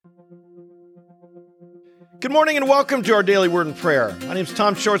Good morning and welcome to our Daily Word and Prayer. My name is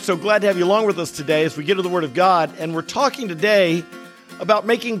Tom Short, so glad to have you along with us today as we get to the Word of God, and we're talking today about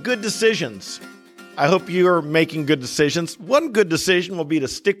making good decisions. I hope you're making good decisions. One good decision will be to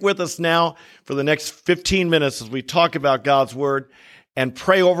stick with us now for the next 15 minutes as we talk about God's Word and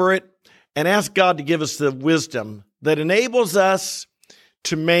pray over it and ask God to give us the wisdom that enables us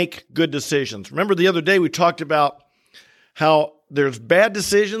to make good decisions. Remember the other day we talked about how there's bad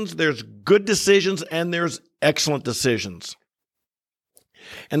decisions, there's good decisions, and there's excellent decisions.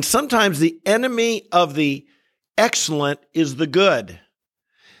 And sometimes the enemy of the excellent is the good.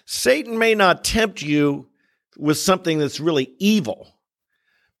 Satan may not tempt you with something that's really evil,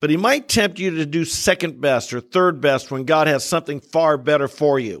 but he might tempt you to do second best or third best when God has something far better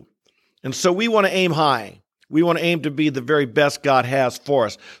for you. And so we want to aim high. We want to aim to be the very best God has for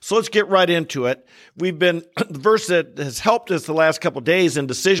us. So let's get right into it. The verse that has helped us the last couple of days in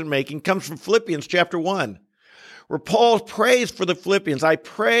decision making comes from Philippians chapter 1, where Paul prays for the Philippians. I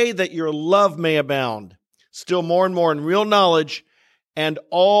pray that your love may abound still more and more in real knowledge and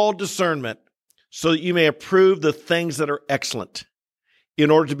all discernment, so that you may approve the things that are excellent,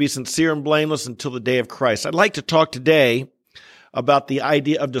 in order to be sincere and blameless until the day of Christ. I'd like to talk today about the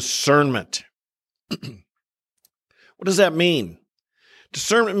idea of discernment. What does that mean?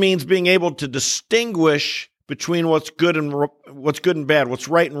 Discernment means being able to distinguish between what's good and bad, what's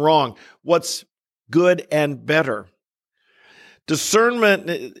right and wrong, what's good and better. Discernment,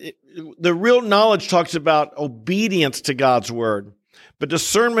 the real knowledge talks about obedience to God's word, but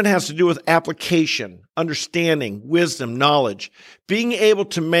discernment has to do with application, understanding, wisdom, knowledge, being able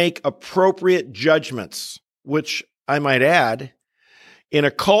to make appropriate judgments, which I might add, in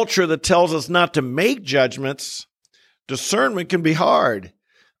a culture that tells us not to make judgments, discernment can be hard.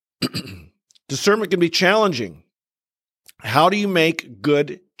 Discernment can be challenging. How do you make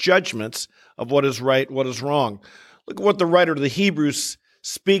good judgments of what is right, what is wrong? Look at what the writer of the Hebrews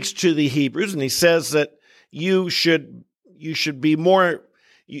speaks to the Hebrews, and he says that you should be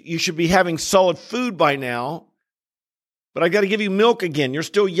having solid food by now, but I got to give you milk again. You're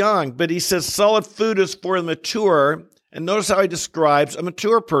still young. But he says solid food is for the mature, and notice how he describes a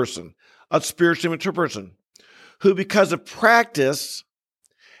mature person, a spiritually mature person, who because of practice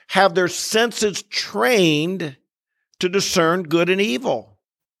have their senses trained to discern good and evil.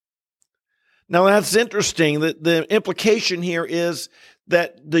 Now that's interesting. That the implication here is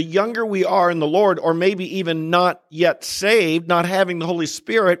that the younger we are in the Lord, or maybe even not yet saved, not having the Holy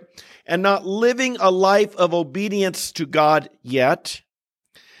Spirit, and not living a life of obedience to God yet,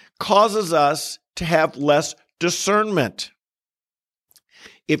 causes us to have less discernment.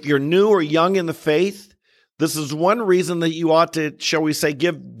 If you're new or young in the faith, this is one reason that you ought to, shall we say,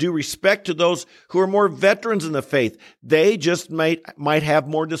 give due respect to those who are more veterans in the faith. They just might have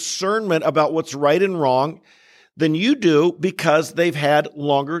more discernment about what's right and wrong than you do because they've had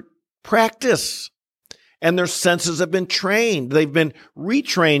longer practice and their senses have been trained. They've been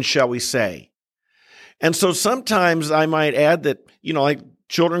retrained, shall we say. And so sometimes I might add that, like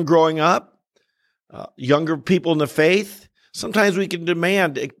children growing up, younger people in the faith, sometimes we can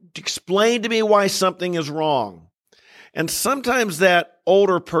demand, explain to me why something is wrong. And sometimes that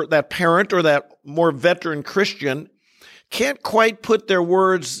that parent or that more veteran Christian can't quite put their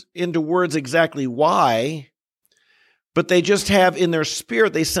words into words exactly why, but they just have in their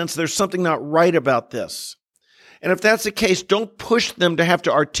spirit, they sense there's something not right about this. And if that's the case, don't push them to have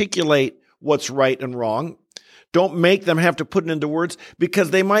to articulate what's right and wrong. Don't make them have to put it into words,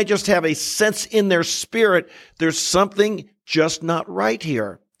 because they might just have a sense in their spirit there's something just not right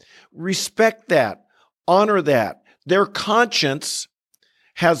here. Respect that. Honor that. Their conscience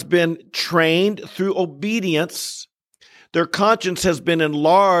has been trained through obedience. Their conscience has been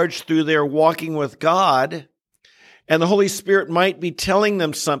enlarged through their walking with God. And the Holy Spirit might be telling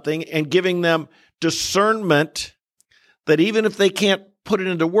them something and giving them discernment that even if they can't put it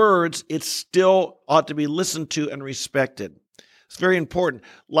into words, it still ought to be listened to and respected. It's very important.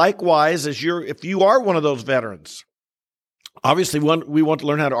 Likewise, if you are one of those veterans, obviously we want to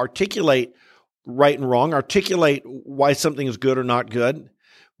learn how to articulate right and wrong, articulate why something is good or not good,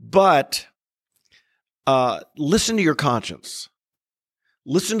 but listen to your conscience.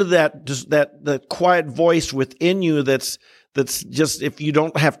 Listen to that quiet voice within you that's just, if you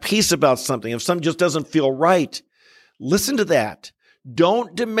don't have peace about something, if something just doesn't feel right, listen to that.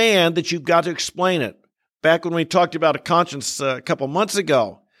 Don't demand that you've got to explain it. Back when we talked about a conscience a couple months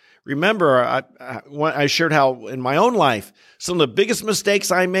ago, remember I shared how in my own life, some of the biggest mistakes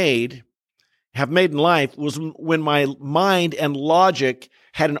I have made in life was when my mind and logic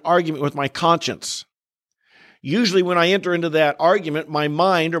had an argument with my conscience. Usually when I enter into that argument, my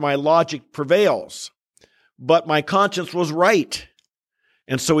mind or my logic prevails. but my conscience was right.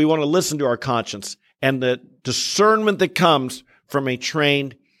 And so we want to listen to our conscience and the discernment that comes from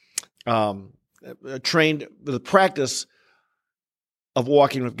the practice of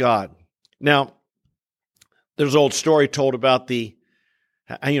walking with God. Now, there's an old story told about when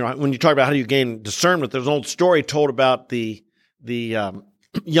you talk about how do you gain discernment, there's an old story told about the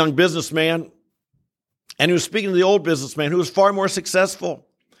young businessman, and he was speaking to the old businessman who was far more successful.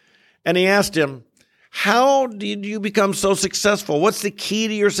 And he asked him, how did you become so successful? What's the key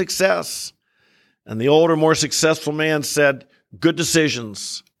to your success? And the older, more successful man said, good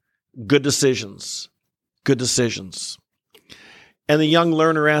decisions, good decisions, good decisions. And the young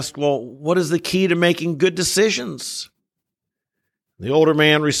learner asked, well, what is the key to making good decisions? The older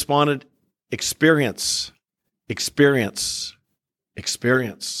man responded, experience, experience,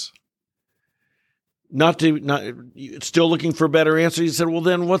 experience. Still looking for a better answer. He said, well,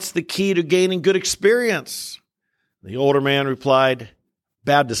 then what's the key to gaining good experience? The older man replied,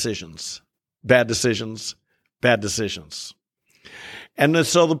 bad decisions, bad decisions, bad decisions. And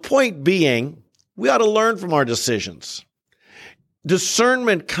so the point being, we ought to learn from our decisions.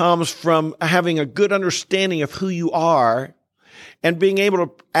 Discernment comes from having a good understanding of who you are and being able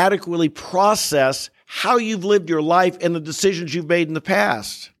to adequately process how you've lived your life and the decisions you've made in the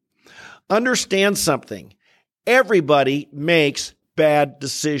past. Understand something. Everybody makes bad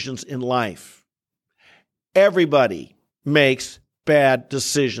decisions in life. Everybody makes bad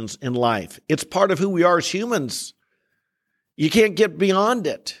decisions in life. It's part of who we are as humans. You can't get beyond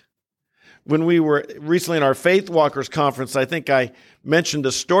it. When we were recently in our Faith Walkers conference, I think I mentioned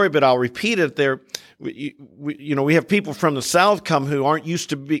a story, but I'll repeat it. We have people from the South come who aren't used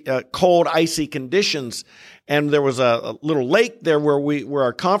to cold, icy conditions. And there was a little lake there where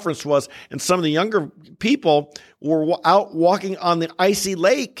our conference was, and some of the younger people were out walking on the icy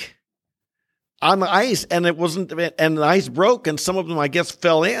lake, on the ice, and the ice broke, and some of them, I guess,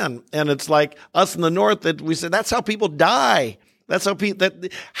 fell in. And it's like us in the North that we said, that's how people die. That's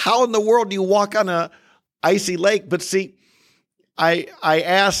how in the world do you walk on a icy lake? But see, I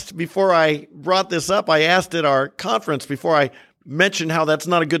asked before I brought this up, I asked at our conference before I mentioned how that's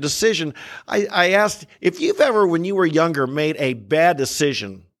not a good decision. I asked if you've ever, when you were younger, made a bad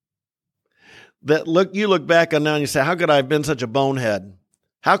decision that you look back on now and you say, how could I have been such a bonehead?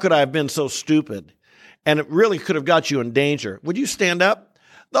 How could I have been so stupid? And it really could have got you in danger. Would you stand up?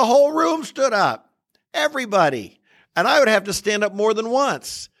 The whole room stood up. Everybody. And I would have to stand up more than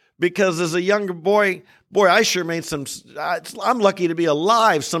once because as a younger boy, I sure made I'm lucky to be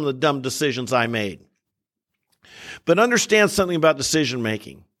alive, some of the dumb decisions I made. But understand something about decision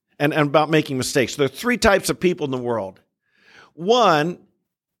making and about making mistakes. There are three types of people in the world. One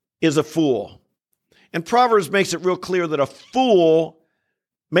is a fool. And Proverbs makes it real clear that a fool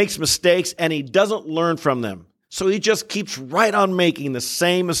makes mistakes and he doesn't learn from them. So he just keeps right on making the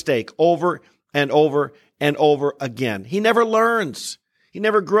same mistake over and over and over again. He never learns. He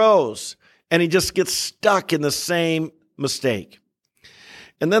never grows. And he just gets stuck in the same mistake.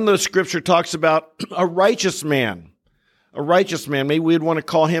 And then the scripture talks about a righteous man. A righteous man. Maybe we'd want to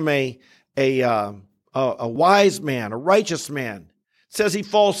call him a wise man, a righteous man. It says he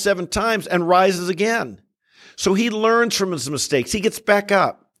falls 7 times and rises again. So he learns from his mistakes. He gets back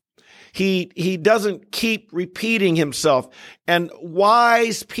up. He doesn't keep repeating himself. And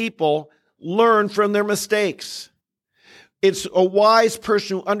wise people learn from their mistakes. It's a wise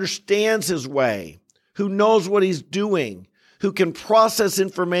person who understands his way, who knows what he's doing, who can process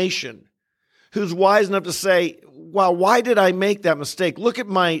information, who's wise enough to say, wow, why did I make that mistake? Look at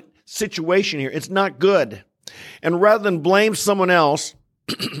my situation here. It's not good. And rather than blame someone else,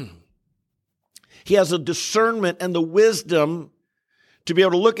 he has a discernment and the wisdom to be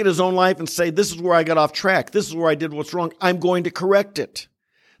able to look at his own life and say, this is where I got off track. This is where I did what's wrong. I'm going to correct it.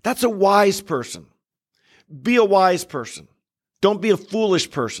 That's a wise person. Be a wise person. Don't be a foolish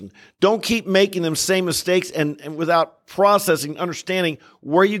person. Don't keep making them same mistakes and without processing, understanding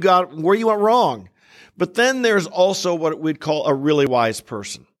where you went wrong. But then there's also what we'd call a really wise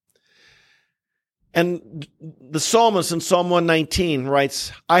person. And the psalmist in Psalm 119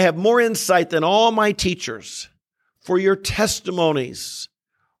 writes, I have more insight than all my teachers, for your testimonies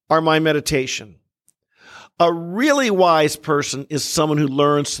are my meditation. A really wise person is someone who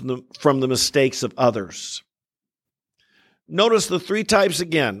learns from the mistakes of others. Notice the 3 types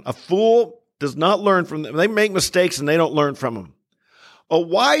again. A fool does not learn from them. They make mistakes and they don't learn from them. A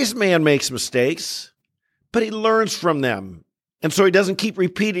wise man makes mistakes, but he learns from them. And so he doesn't keep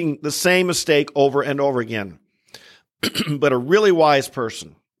repeating the same mistake over and over again. But a really wise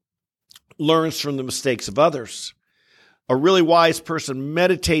person learns from the mistakes of others. A really wise person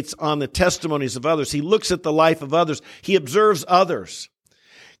meditates on the testimonies of others. He looks at the life of others. He observes others.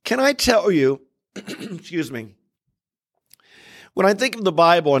 Can I tell you, excuse me, when I think of the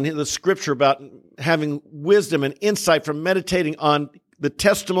Bible and the scripture about having wisdom and insight from meditating on the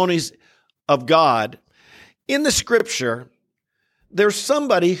testimonies of God, in the scripture, there's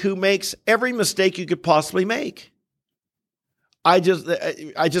somebody who makes every mistake you could possibly make. I just,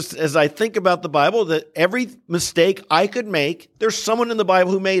 as I think about the Bible, that every mistake I could make, there's someone in the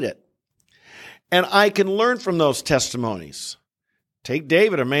Bible who made it. And I can learn from those testimonies. Take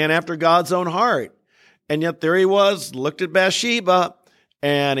David, a man after God's own heart. And yet there he was, looked at Bathsheba,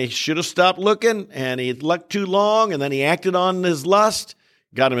 and he should have stopped looking, and he looked too long, and then he acted on his lust,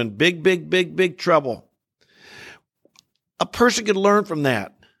 got him in big trouble. A person could learn from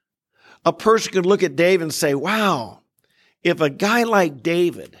that. A person could look at David and say, wow, if a guy like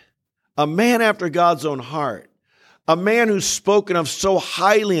David, a man after God's own heart, a man who's spoken of so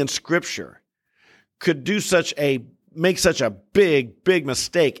highly in Scripture, could make such a big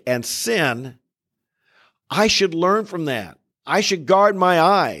mistake and sin, I should learn from that. I should guard my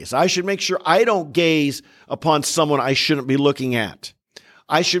eyes. I should make sure I don't gaze upon someone I shouldn't be looking at.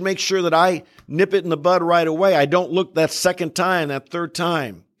 I should make sure that I nip it in the bud right away. I don't look that second time, that third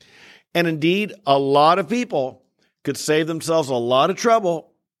time. And indeed, a lot of people could save themselves a lot of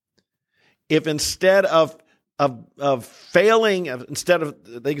trouble if instead of failing,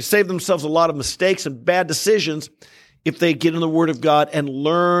 they could save themselves a lot of mistakes and bad decisions if they get in the Word of God and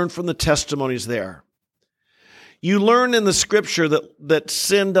learn from the testimonies there. You learn in the Scripture that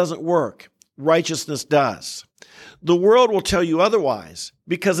sin doesn't work. Righteousness does. The world will tell you otherwise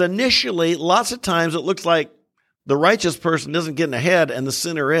because initially, lots of times it looks like the righteous person isn't getting ahead and the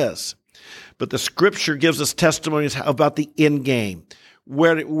sinner is. But the Scripture gives us testimonies about the end game,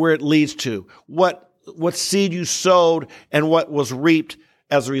 where it leads to, what seed you sowed and what was reaped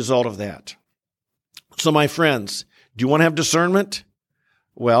as a result of that. So my friends, do you want to have discernment?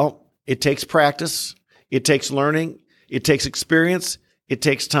 Well, it takes practice. It takes learning. It takes experience. It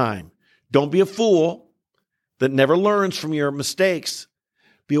takes time. Don't be a fool that never learns from your mistakes.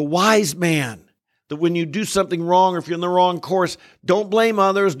 Be a wise man that when you do something wrong or if you're in the wrong course, don't blame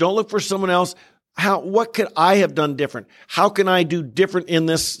others. Don't look for someone else. What could I have done different? How can I do different in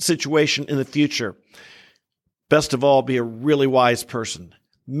this situation in the future? Best of all, be a really wise person.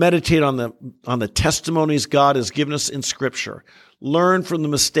 Meditate on the testimonies God has given us in Scripture. Learn from the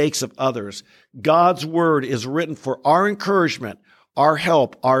mistakes of others. God's Word is written for our encouragement, our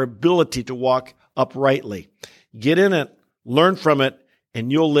help, our ability to walk uprightly. Get in it, learn from it,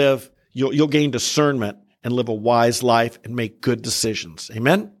 and you'll gain discernment and live a wise life and make good decisions.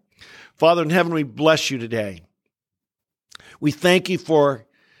 Amen? Father in heaven, we bless you today. We thank you for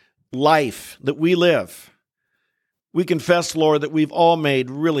life that we live. We confess, Lord, that we've all made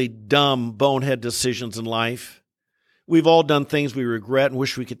really dumb, bonehead decisions in life. We've all done things we regret and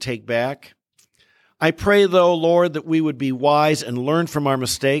wish we could take back. I pray, though, Lord, that we would be wise and learn from our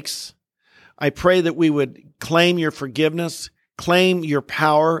mistakes. I pray that we would claim your forgiveness, claim your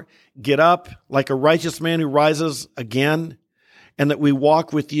power, get up like a righteous man who rises again, and that we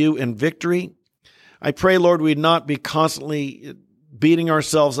walk with you in victory. I pray, Lord, we'd not be constantly beating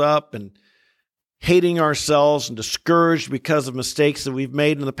ourselves up and hating ourselves and discouraged because of mistakes that we've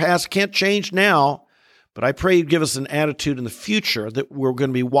made in the past. Can't change now, but I pray you'd give us an attitude in the future that we're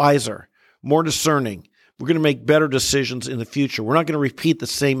going to be wiser, more discerning. We're going to make better decisions in the future. We're not going to repeat the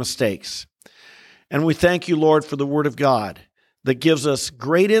same mistakes. And we thank you, Lord, for the Word of God that gives us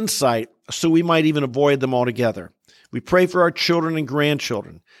great insight so we might even avoid them altogether. We pray for our children and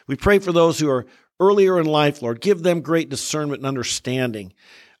grandchildren. We pray for those who are earlier in life, Lord. Give them great discernment and understanding.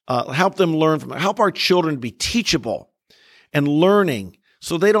 Help them learn from it. Help our children be teachable and learning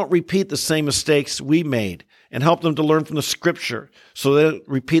so they don't repeat the same mistakes we made, and help them to learn from the Scripture so they don't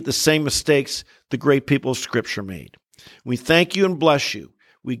repeat the same mistakes the great people of Scripture made. We thank you and bless you.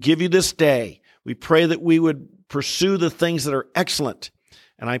 We give you this day. We pray that we would pursue the things that are excellent,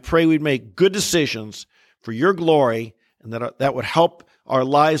 and I pray we'd make good decisions for your glory, and that would help our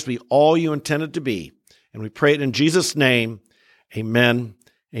lives be all you intended to be. And we pray it in Jesus' name. Amen,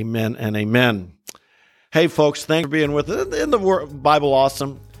 amen, and amen. Hey, folks, thanks for being with us. Isn't the Bible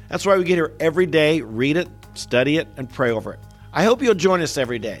awesome? That's why we get here every day, read it, study it, and pray over it. I hope you'll join us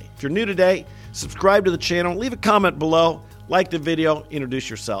every day. If you're new today, subscribe to the channel, leave a comment below, like the video, introduce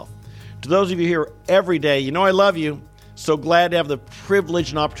yourself. To those of you here every day, you know I love you. So glad to have the privilege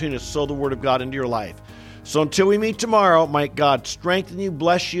and opportunity to sow the Word of God into your life. So until we meet tomorrow, might God strengthen you,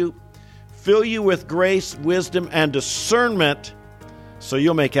 bless you, fill you with grace, wisdom, and discernment so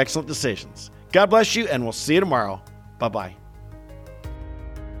you'll make excellent decisions. God bless you, and we'll see you tomorrow. Bye-bye.